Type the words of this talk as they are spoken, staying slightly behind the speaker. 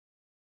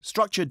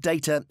Structured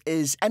data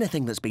is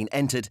anything that's been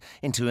entered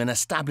into an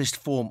established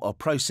form or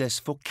process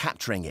for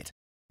capturing it.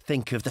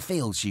 Think of the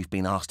fields you've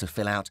been asked to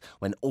fill out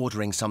when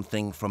ordering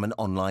something from an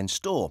online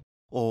store,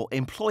 or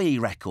employee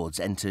records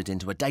entered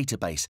into a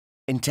database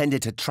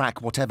intended to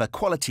track whatever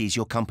qualities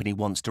your company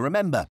wants to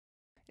remember.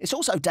 It's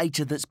also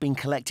data that's been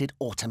collected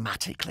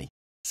automatically,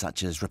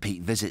 such as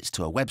repeat visits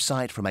to a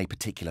website from a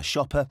particular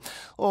shopper,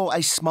 or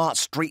a smart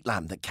street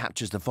lamp that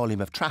captures the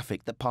volume of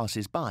traffic that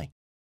passes by.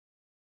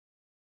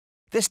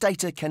 This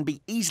data can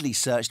be easily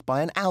searched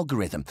by an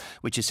algorithm,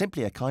 which is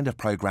simply a kind of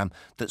program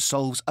that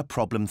solves a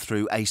problem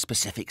through a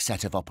specific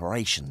set of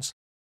operations.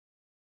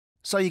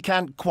 So you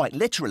can, quite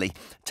literally,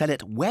 tell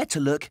it where to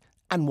look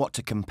and what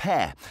to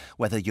compare,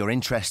 whether you're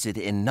interested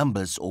in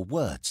numbers or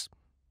words.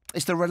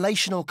 It's the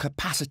relational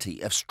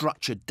capacity of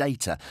structured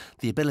data,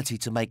 the ability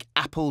to make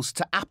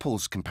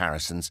apples-to-apples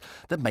comparisons,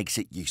 that makes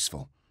it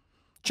useful.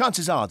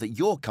 Chances are that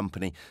your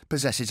company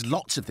possesses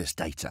lots of this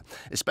data,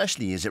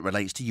 especially as it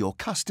relates to your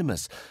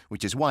customers,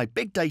 which is why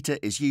big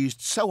data is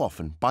used so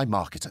often by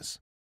marketers.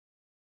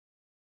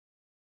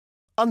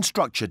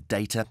 Unstructured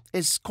data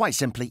is quite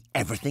simply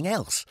everything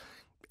else.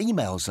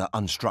 Emails are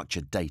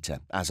unstructured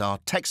data, as are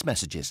text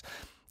messages.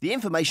 The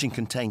information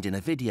contained in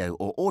a video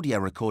or audio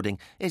recording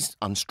is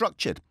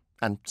unstructured,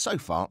 and so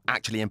far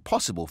actually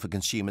impossible for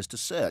consumers to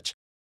search.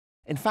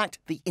 In fact,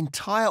 the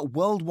entire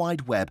World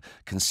Wide Web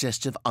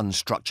consists of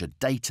unstructured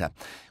data,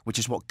 which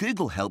is what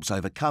Google helps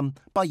overcome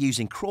by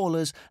using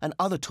crawlers and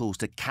other tools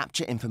to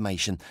capture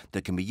information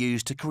that can be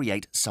used to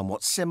create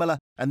somewhat similar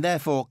and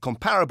therefore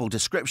comparable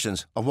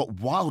descriptions of what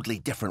wildly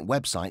different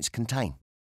websites contain.